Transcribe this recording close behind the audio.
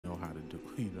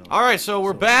Alright, so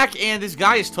we're back, and this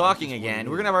guy is talking again.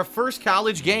 We're going to have our first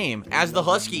college game as the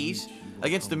Huskies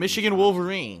against the Michigan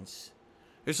Wolverines.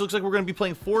 This looks like we're going to be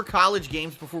playing 4 college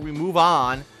games before we move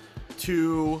on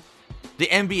to the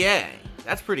NBA.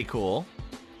 That's pretty cool.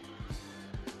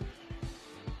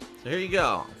 So here you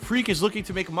go. Freak is looking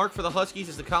to make a mark for the Huskies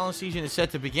as the college season is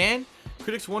set to begin.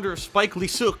 Critics wonder if Spike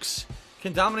Lee-Sooks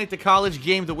can dominate the college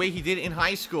game the way he did in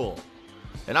high school.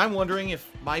 And I'm wondering if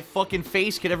my fucking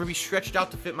face could ever be stretched out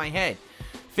to fit my head.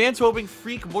 Fans hoping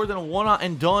Freak more than a one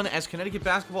and done as Connecticut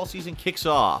basketball season kicks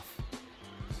off.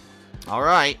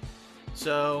 Alright.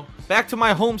 So, back to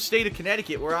my home state of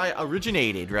Connecticut where I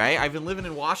originated, right? I've been living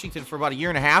in Washington for about a year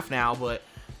and a half now, but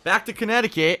back to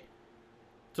Connecticut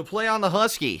to play on the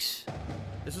Huskies.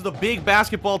 This was a big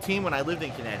basketball team when I lived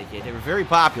in Connecticut. They were very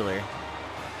popular.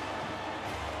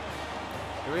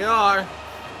 Here we are.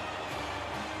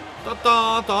 Da,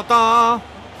 da, da, da.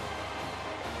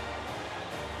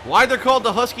 Why they're called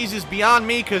the Huskies is beyond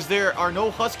me, because there are no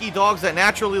husky dogs that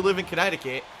naturally live in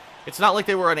Connecticut. It's not like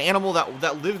they were an animal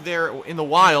that lived there in the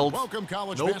wild. Welcome,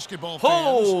 college basketball fans.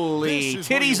 Holy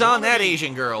titties on that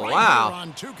Asian girl.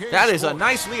 Wow. That is a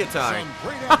nice leotard.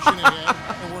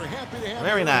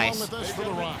 Very nice.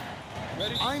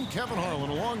 I'm Kevin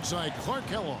Harlan alongside Clark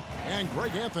Kellogg and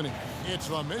Greg Anthony. It's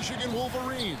the Michigan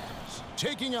Wolverines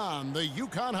taking on the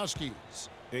UConn Huskies.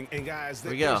 And guys,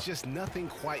 there's just nothing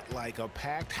quite like a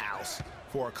packed house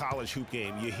for a college hoop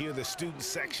game. You hear the student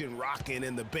section rocking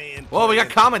and the band. Well, we got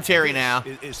commentary now.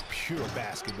 It's pure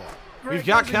basketball. We've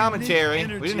got commentary.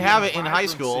 We didn't have it in high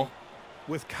school.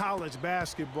 With college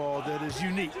basketball that is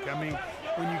unique. I mean,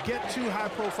 when you get 2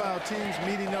 high-profile teams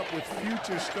meeting up with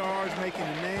future stars making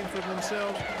a name for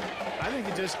themselves, I think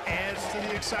it just adds to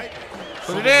the excitement.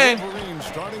 Put it in.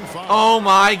 Oh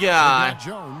my God.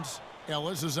 Jones.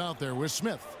 Ellis is out there with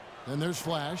Smith. Then there's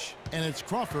Flash, and it's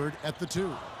Crawford at the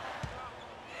 2.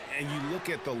 And you look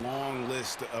at the long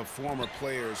list of former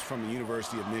players from the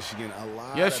University of Michigan. A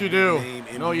lot. Yes, you do.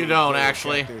 No, you don't,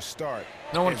 actually.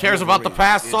 No one cares about the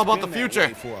past. It's all about the future.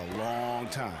 For a long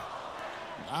time.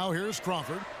 Now here's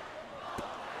Crawford.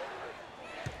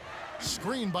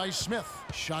 Screen by Smith.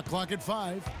 Shot clock at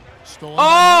 5. Stolen.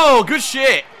 Oh, good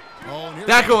shit.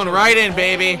 That going right in,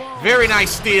 baby. Very nice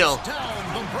steal.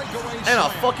 And a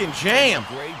fucking jam.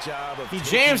 He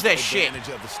jams that shit.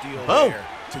 Boom.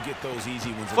 To get those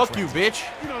easy ones. Fuck you, bitch.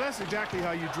 You know, that's exactly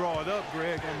how you draw it up,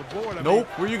 Greg, on the board. I nope.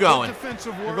 Where you going?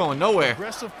 You're going nowhere.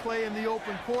 Aggressive play in the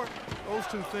open court. Those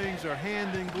 2 things are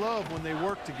hand in glove when they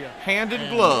work together. Hand in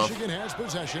glove. Michigan has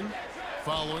possession.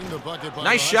 Following the bucket by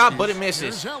nice shot, but it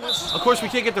misses. Of course, we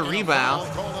can't get the rebound.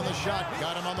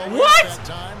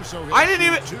 What? I didn't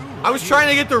even. I was trying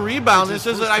to get the rebound. It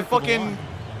says that I fucking.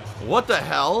 What the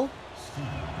hell?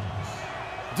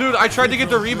 Dude, I tried to get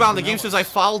the rebound. The game says I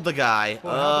fouled the guy.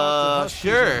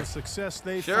 Sure.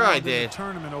 Sure, I did.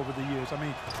 Tournament over the years. I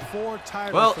mean, 4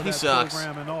 titles well, for he that sucks.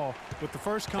 program and all. With the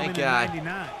first coming in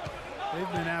 '99,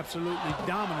 they've been absolutely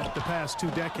dominant the past 2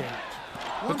 decades.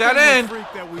 Put that in.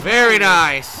 Very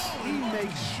nice. He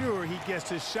makes sure he gets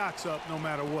his shots up no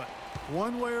matter what.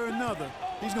 One way or another,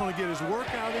 he's going to get his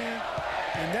workout in,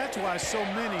 and that's why so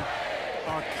many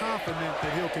are confident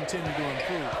that he'll continue to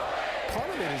improve. Part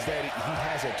of it is that he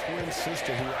has a twin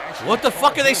sister who actually. What the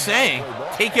fuck are they saying?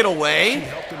 Take it away? She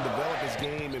helped him develop his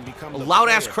game and become a loud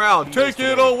ass crowd. Take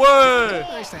it away.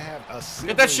 Nice to have a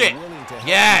get that shit.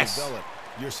 Yes. Develop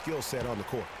your skill set on the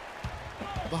court.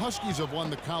 The Huskies have won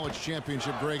the college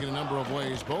championship, Greg, in a number of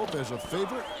ways, both as a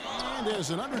favorite and as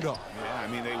an underdog. Yeah, I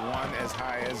mean, they won as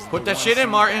high as. Put that shit in,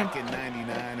 Martin. In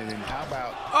 '99, and then how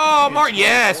about? Oh, Martin,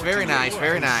 yes, very nice,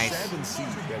 very nice. 7 seed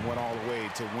that went all the way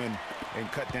to win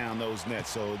and cut down those nets.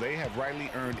 So they have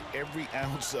rightly earned every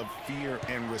ounce of fear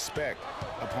and respect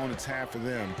opponents have for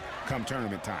them come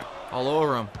tournament time. All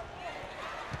over them.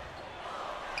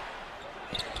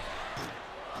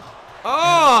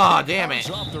 Oh, damn it.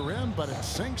 Off the rim, but it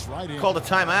sinks right in. Called a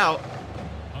timeout.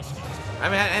 I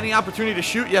haven't had any opportunity to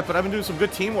shoot yet, but I've been doing some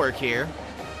good teamwork here.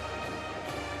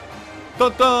 Da,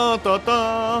 da, da,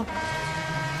 da.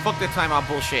 Fuck that timeout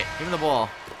bullshit. Give me the ball.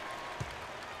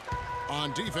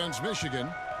 On defense, Michigan,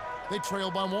 they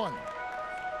trail by 1.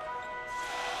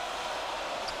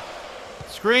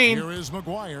 Screen. Here is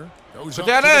McGuire. Put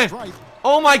that in.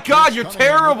 Oh my God, you're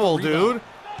terrible, dude.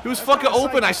 He was fucking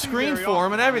open. I screened for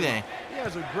him and everything. He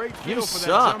has a great feel you for suck.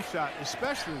 that jump shot,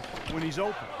 especially when he's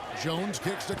open. Jones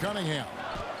kicks to Cunningham.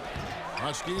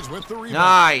 Huskies with the rebound.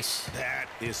 Nice. That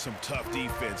is some tough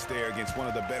defense there against one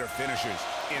of the better finishers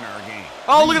in our game.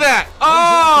 Oh, look at that.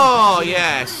 Oh,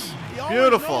 yes.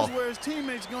 Beautiful. He knows where his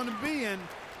teammate's going to be, and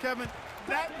Kevin,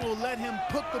 that will let him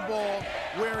put the ball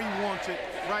where he wants it,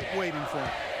 right waiting for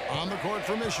him. On the court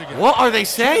for Michigan. What are they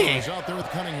saying? Out there with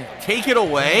Cunningham. Take it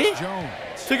away? Jones.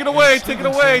 Take it away, take it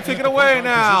away, take it away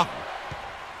now.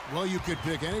 Well, you could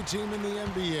pick any team in the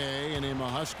NBA and name a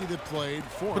Husky that played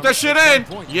for. Put that shit in.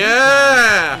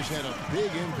 Yeah. Had a big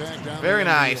impact on Very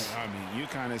nice. I mean,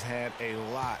 UConn has had a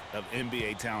lot of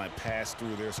NBA talent pass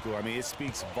through their school. I mean, it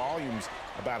speaks volumes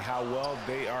about how well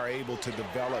they are able to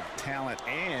develop talent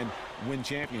and win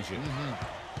championships.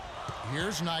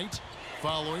 Here's Knight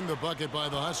following the bucket by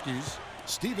the Huskies.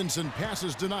 Stevenson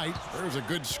passes to Knight. There's a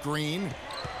good screen.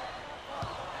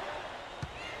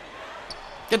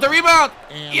 Get the rebound.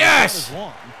 And Yes.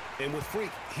 And with Freak,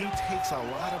 he takes a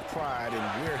lot of pride in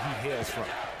where he hails from.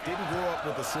 Didn't grow up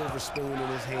with a silver spoon in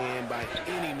his hand by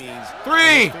any means.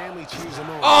 Three. His family cheers him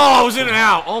on. Oh, it was in and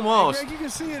out. Almost. Greg, you can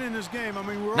see it in this game. I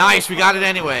mean, we're Nice. We got it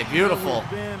anyway. Beautiful.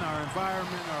 We've been, our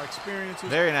environment, our experiences.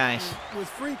 Very nice. With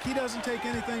Freak, he doesn't take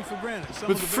anything for granted. Some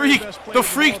With of the very Freak, best players the of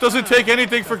Freak all doesn't time take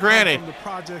anything for have come granted. from the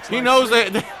projects He like knows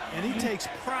Freak, that and he takes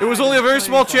pride it was only a in very playing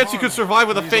small for chance he could Harvard survive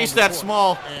with a when he's face on the that court.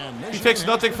 small. And He Michigan takes has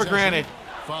nothing for possession granted.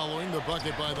 Following the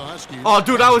bucket by the Huskies. Oh,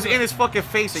 dude, I was in his fucking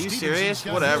face. Are you Stevenson's serious?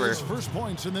 got Whatever. his first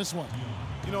points in this one.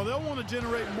 You know, they'll want to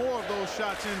generate more of those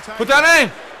shots in time. Put that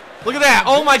in. Look at that.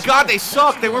 Oh my God, they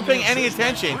suck. They weren't paying any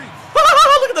attention.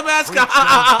 Look at the mascot.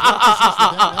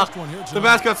 The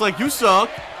mascot's like, you suck.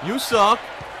 You suck.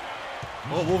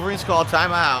 Oh, Wolverines call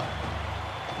timeout.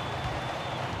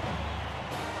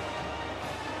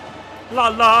 La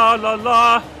la la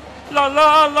la. La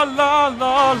la la la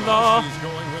la la. He's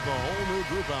going with a whole new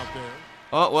group out there.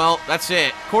 Oh, well, that's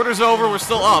it. Quarter's over. We're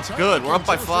still up. Good. We're up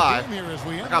by 5.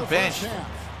 I got benched. The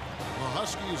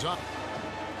Huskies up.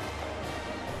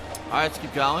 All right, let's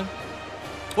keep going.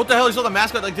 What the hell? He saw the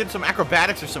mascot like did some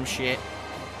acrobatics or some shit.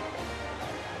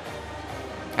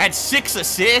 Had 6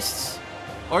 assists.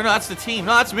 Or no, that's the team.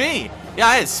 No, that's me. Yeah,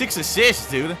 I had 6 assists,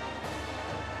 dude.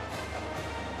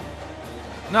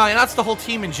 No, that's the whole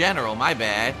team in general. My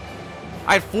bad.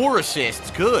 I had 4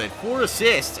 assists. Good. 4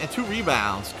 assists and 2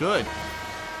 rebounds. Good.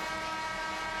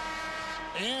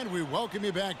 And we welcome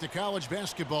you back to college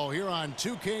basketball here on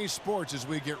 2K Sports as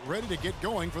we get ready to get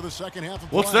going for the second half of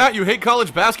play. What's that? You hate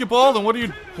college basketball? Then what are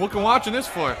you looking watching this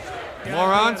for?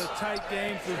 Morons? I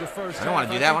don't want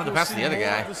to do that. I want to pass to the other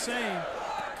guy. The same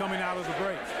coming out of the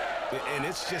break. And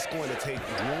it's just going to take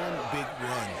one big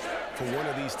run for one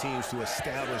of these teams to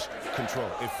establish control.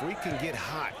 If Freak can get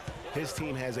hot, his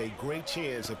team has a great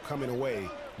chance of coming away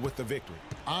with the victory.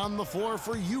 On the floor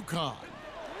for UConn.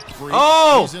 Freak,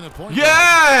 Oh, he's in a point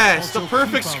yes! guard. The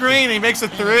perfect Also screen. He makes a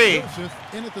 3. in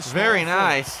at the small Very forward.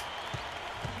 nice.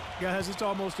 Guys, it's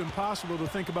almost impossible to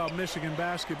think about Michigan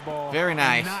basketball Very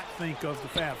nice. and not think of the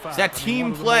Fab Five. It's that I mean, team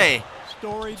one of the play. most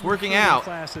storied It's working recruiting out.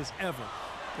 classes ever.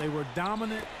 They were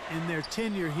dominant in their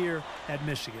tenure here at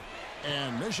Michigan.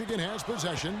 And Michigan has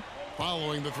possession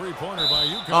following the three-pointer by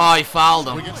UConn. Oh, he fouled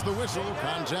He him. gets the whistle.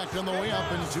 Contact on the way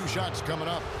up and 2 shots coming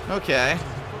up. Okay.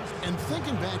 And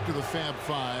thinking back to the Fab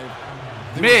Five,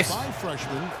 there Miss. were 5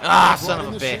 freshmen Ah, brought son of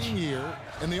in a the bitch. same year,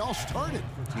 and they all started.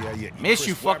 Yeah. Miss Chris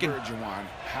you fucking- Webber, Juwan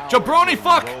Howard, Jabroni, Jalen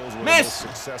fuck. Rose were the Miss. most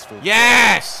successful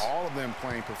Yes. players. All of them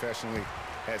playing professionally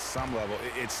at some level.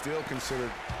 It's still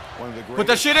considered one of the greatest. Put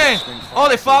that shit in. freshman Oh, they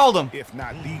classes, fouled him. If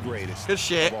not the greatest Good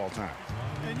shit. of all time.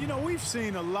 And, you know, we've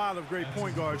seen a lot of great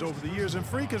point guards over the years, and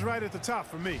Freak is right at the top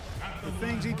for me. The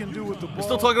things he can do with the ball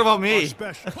still talking about me. are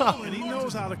special. And he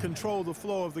knows how to control the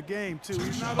flow of the game, too.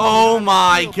 He's not Oh only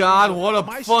my on the God, field, what a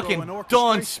maestro and fucking orchestration.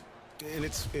 dunce. And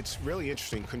it's really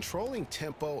interesting. Controlling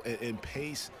tempo and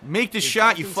pace. Make the is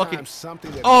shot, you oftentimes fucking...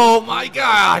 something that Oh most my players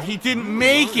God, don't he didn't really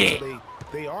make learn it. until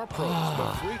They are pros,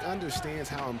 but Freak understands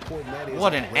how important that is.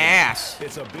 What an already. ass.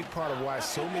 It's a big part of why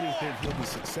so many think he'll be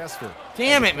successful.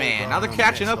 Damn as a it, point man. guard Now they're on the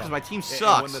catching next up 'cause my level. team And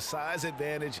sucks. when the size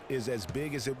advantage is as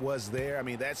big as it was there, I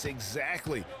mean, that's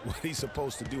exactly what he's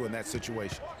supposed to do in that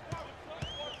situation.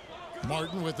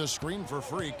 Martin with the screen for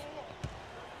Freak.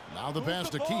 Now the pass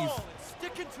to Keith.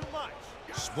 Sticking too much.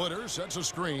 Splitter sets a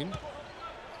screen.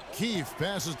 Keith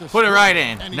passes to Put it right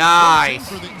in. and he Nice.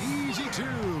 goes in for the easy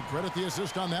 2. Credit the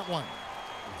assist on that one.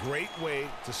 Great way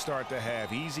to start the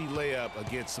half. Easy layup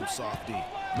against some soft D.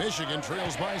 Michigan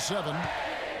trails by 7.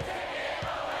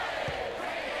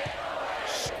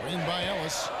 Screen by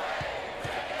Ellis.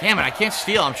 Damn it, I can't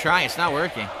steal. I'm trying. It's not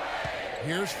working.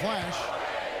 Here's Flash.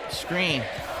 Screen.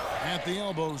 At the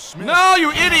elbow, Smith. No,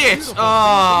 you And a idiots! beautiful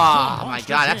Oh, finish. my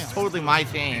God. That's totally my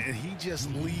team. And he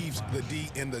just leaves the D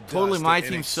in the dust. Totally my and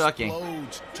team sucking.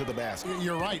 explodes to the basket.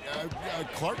 You're right.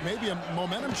 Clark, maybe a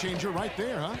momentum changer right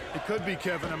there, huh? It could be,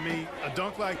 Kevin. I mean, a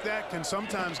dunk like that can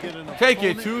sometimes get an Take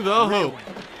it opponent to the hoop. reeling.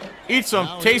 Eat some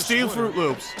Now tasty here's Fruit Splitter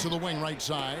Loops. to the wing right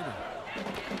side.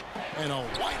 And a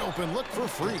wide open look for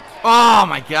Freak. Oh,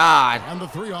 my God. And the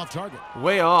 3 off target.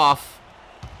 Way off.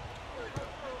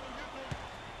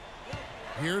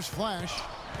 Here's Flash,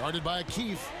 guarded by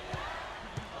Keith.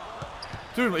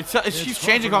 Dude, it keeps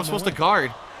changing who I'm supposed to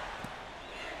guard.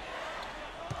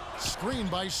 Screen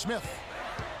by Smith.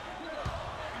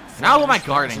 Now who am I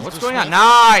guarding? What's going on?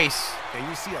 Nice. And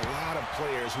you see a lot of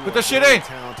players who Put are the shit very in.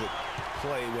 talented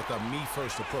play with a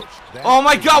me-first approach. Oh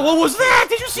my God, what was that?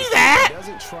 Did you see that?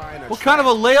 What kind of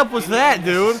a layup was that,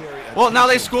 dude? Well, now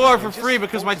they score for free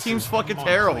because my team's fucking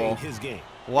terrible.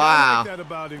 Wow. I like that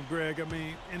about him, Greg. I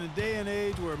mean, in a day and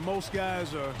age where most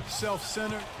guys are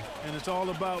self-centered and it's all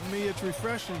about me, it's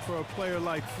refreshing for a player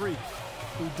like Freak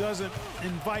who doesn't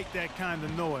invite that kind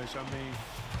of noise. I mean,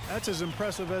 that's as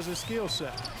impressive as his skill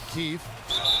set. Keith.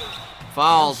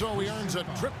 Foul. So he earns a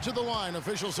trip to the line.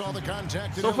 Officials saw the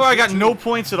contact. So far, I got no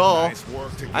points at all.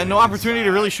 I had no opportunity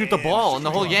to really shoot the ball in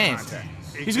the whole game.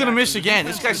 He's going to miss again.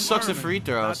 This guy sucks at free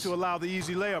throws. Oh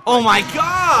my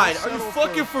God! Are you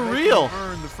fucking for real?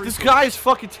 This guy is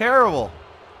fucking terrible.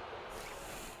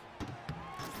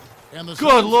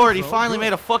 Good Lord, he finally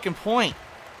made a fucking point.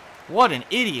 What an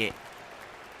idiot.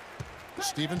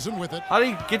 Stevenson with it. How do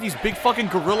you get these big fucking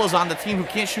gorillas on the team who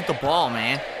can't shoot the ball,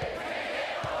 man?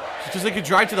 Just because they could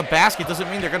drive to the basket doesn't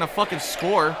mean they're going to fucking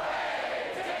score.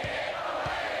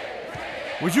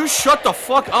 Would you shut the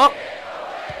fuck up?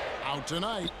 Out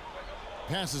tonight.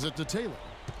 Passes it to Taylor.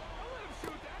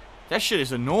 That shit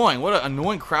is annoying. What an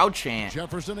annoying crowd chant.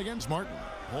 Jefferson against Martin.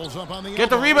 Pulls up on the Get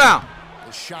the rebound.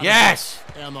 The shot yes.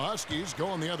 And the Huskies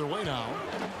going the other way now.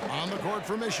 On the court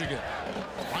for Michigan.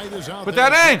 White is out. Put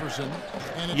that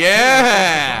in.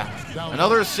 Yeah.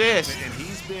 Another assist. And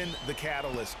he's been the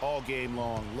catalyst all game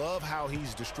long. Love how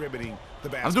he's distributing the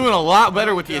basketball. I'm doing a lot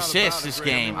better with the assists this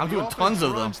game. I'm doing tons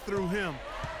of them. Through him,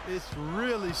 it's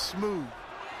really smooth.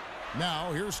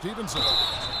 Now here's Stevenson.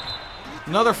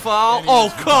 Another foul.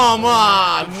 Oh, come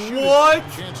on. What?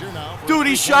 Dude,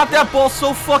 he shot that ball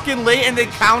so fucking late and they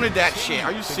counted that shit.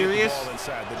 Are you serious?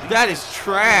 That is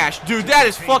trash. Dude, that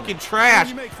is fucking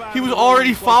trash. He was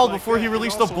already fouled before he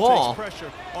released the ball.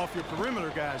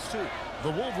 The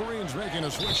Wolverines making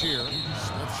a switch here.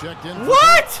 Smith checked in.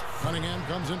 What? Cunningham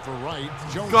comes in for Wright.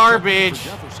 Garbage.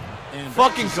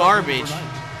 Fucking garbage.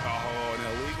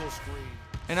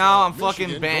 And now I'm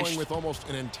fucking benched. With almost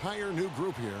an entire new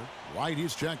group here. White,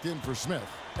 he's checked in for Smith.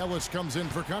 Ellis comes in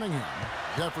for Cunningham.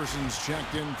 Jefferson's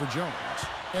checked in for Jones.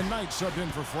 And Knight subbed in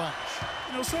for Flash.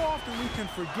 You know, so often we can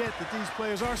forget that these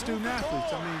players are student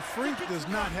athletes. I mean, Freak does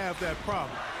not have that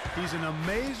problem. He's an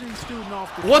amazing student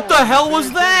off the What the hell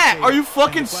was that? Are you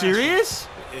fucking serious?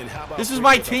 This is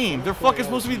my team. They're fucking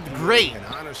supposed to be great.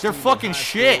 They're fucking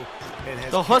shit.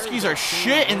 The Huskies are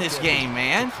shit in this game,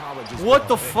 man. What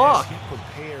the fuck?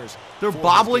 They're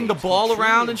bobbling the ball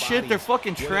around and shit. They're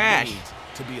fucking trash.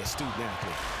 To be a student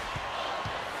athlete.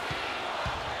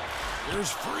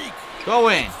 There's Freak. Go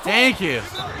in. Thank you.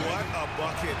 What a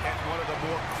bucket at one of the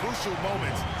more crucial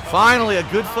moments. Finally, a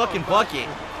good fucking bucket.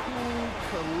 Cool,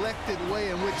 collected way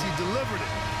in which he delivered it.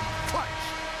 Clutch.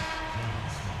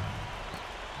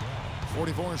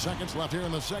 44 seconds left here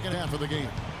in the second half of the game.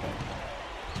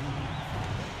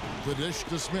 The dish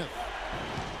to Smith.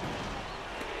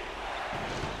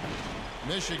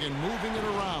 Michigan moving it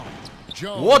around.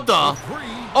 Jones. What the?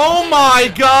 Oh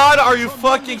my God! Are you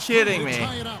fucking kidding me?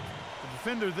 The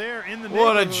defender there in the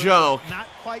what a joke. Not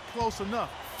quite close enough.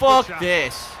 Fuck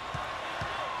this.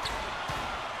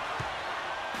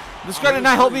 This guy did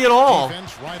not help me at all.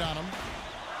 Defense right on him.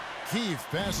 Keith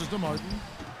passes to Martin.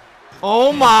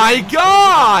 Oh my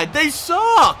God! They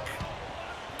suck!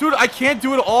 Dude, I can't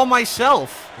do it all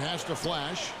myself. Pass to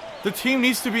Flash. The team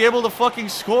needs to be able to fucking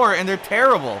score, and they're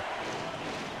terrible.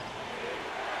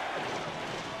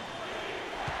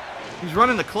 He's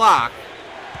running the clock.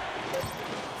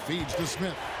 Feeds to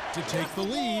Smith to take the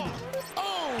lead.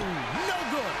 Oh,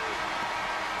 no good.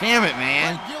 Damn it,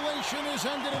 man. Regulation is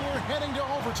ended, and we're heading to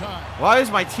overtime. Why does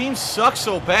my team suck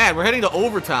so bad? We're heading to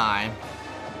overtime.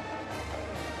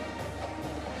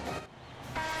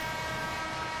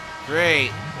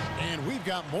 Great. And we've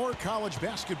got more college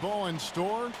basketball in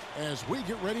store as we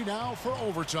get ready now for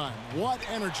overtime. What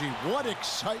energy, what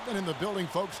excitement in the building,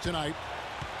 folks, tonight.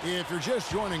 If you're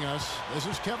just joining us, this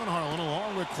is Kevin Harlan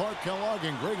along with Clark Kellogg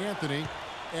and Greg Anthony,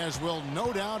 as we'll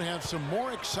no doubt have some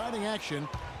more exciting action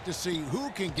to see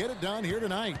who can get it done here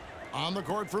tonight. On the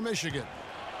court for Michigan,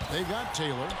 they got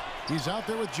Taylor. He's out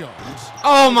there with Jones.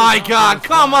 Oh my God,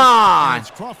 come on!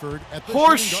 It's Crawford at the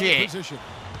horse shooting guard shit. Position.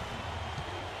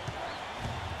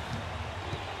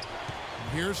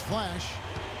 Here's Flash.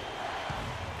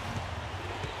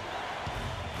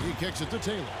 He kicks it to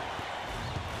Taylor.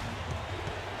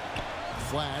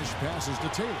 Flash passes to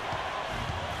Taylor.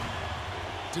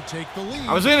 To take the lead.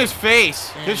 I was in his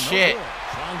face. And Good shit. good.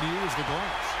 Trying to use the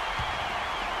glass.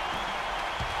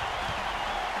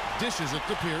 Dishes it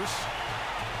to Pierce.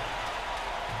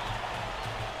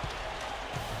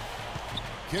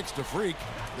 Kicks to Freak.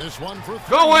 This one for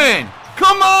 3. Go in.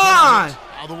 Come on.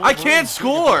 Now the I can't Wolverines take it the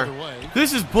score. other way.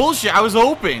 This is bullshit. I was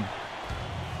open.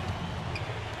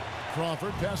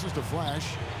 Crawford passes to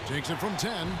Flash. Takes it from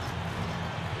 10.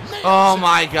 Oh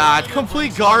my God.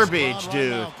 Complete garbage,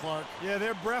 dude. Yeah,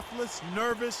 they're breathless,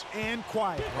 nervous, and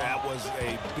quiet. That was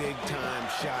a big-time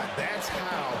shot. That's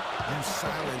how you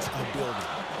silence a building.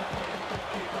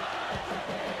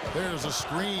 There's a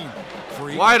screen.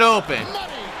 Freak. Wide open.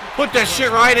 Put that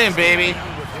shit right in, baby. With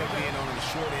him being on the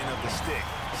short end of the stick,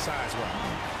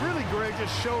 size-wise. Really, Greg,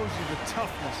 just shows you the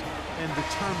toughness and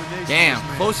determination. Damn, of this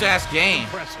man. close-ass game.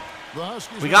 Impressive. The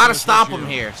Huskies We are gotta with stop this him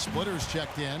here. Splitters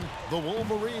checked in. The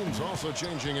Wolverines also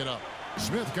changing it up.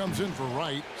 Smith comes in for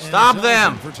Wright. and Stop Sells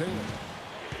them. in For Taylor.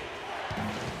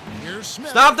 Here's Smith.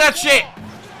 Stop that shit.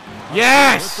 With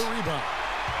Yes. the rebound.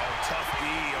 Oh, tough D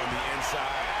on the inside.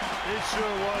 It sure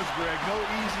was, Greg. No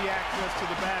easy access to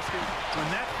the basket when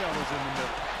that fella's in the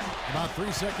middle. About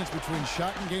 3 seconds between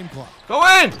shot and game clock. Go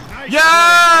in. Nice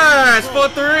Yes. play. For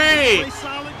 3. Play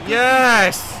solid, good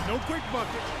Yes. defense. No quick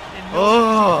bucket and no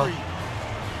Oh. easy three.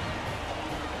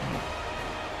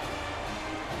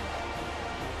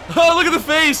 Oh, look at the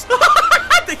face.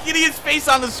 The idiot's face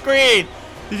on the screen.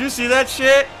 Did you see that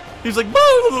shit? He's like,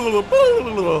 boo, boo,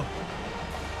 boo.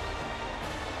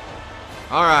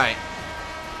 All right.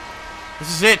 This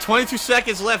is it. 22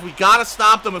 seconds left. We got to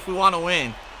stop them if we want to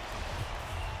win.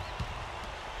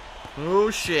 Oh,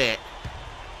 shit.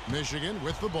 Michigan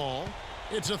with the ball.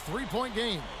 It's a 3-point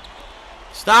game.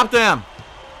 Stop them.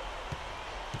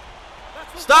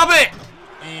 Stop it.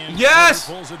 And Yes!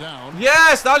 Porter pulls it down.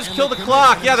 Yes, now just And kill they the commit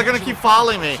clock. an Yeah, they're going to keep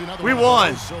following me. Another We one of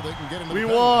won. those so they can get into We the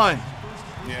won.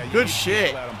 Yeah, you Good can't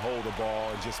shit. let them hold the ball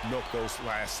and just milk those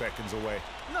last seconds away.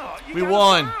 No, you We gotta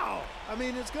won. Foul. I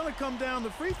mean, it's going to come down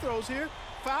to free throws here.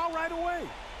 Foul right away.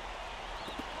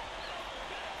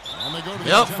 And they go to the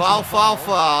Yep, intentional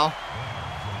foul.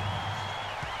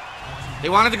 They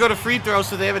wanted to go to free throws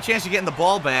so they have a chance of getting the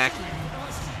ball back.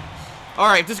 All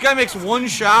right, if this guy makes one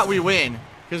shot, we win.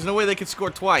 There's no way they can score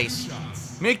twice.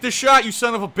 Make the shot, you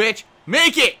son of a bitch.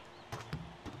 Make it.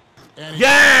 And he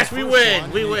Yes, gets the we first win.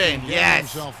 one. We He can win. get Yes.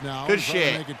 himself now Good and try to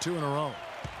shit. Make it 2 in a row.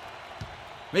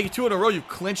 Make it 2 in a row, you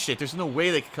clinched it. There's no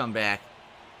way they could come back.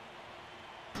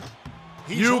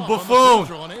 He's You off on the buffoon.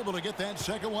 free throw, unable to get that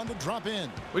second one to drop in.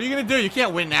 What are you going to do? You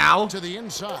can't win now. To the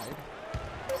inside.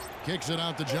 Kicks it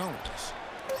out to Jones.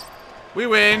 We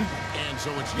win. And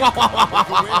so it's UConn with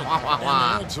the win. And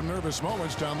they had some nervous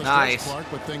moments down the Nice. stretch, Clark,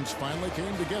 but things finally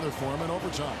came together for him in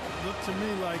overtime. Looked to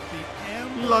me like the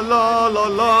amber La la la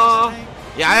la.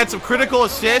 Yeah, I had some critical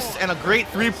assists and a great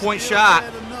three-point shot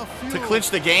to clinch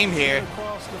the game here.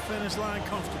 Across the finish line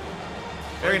comfortably.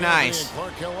 Very nice. And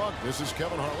Clark Kellogg, this is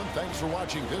Kevin Harlan. Thanks for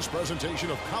watching this presentation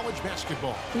of college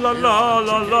basketball. La here la on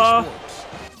la 2K la. Sports.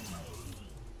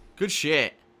 Good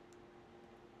shit.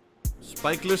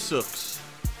 Spike Lesux.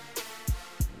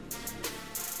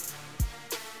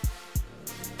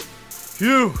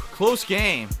 Phew, close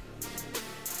game.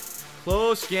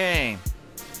 Close game.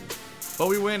 But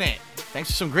we win it. Thanks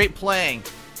to some great playing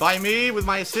by me with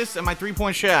my assists and my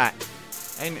three-point shot.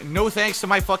 And no thanks to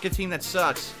my fucking team that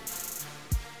sucks.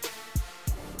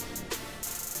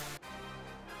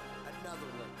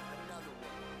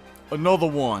 Another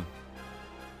one.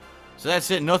 So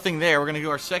that's it. Nothing there. We're gonna do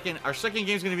our second. Our second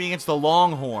game is gonna be against the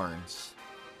Longhorns.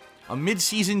 A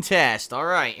mid-season test. All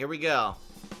right, here we go.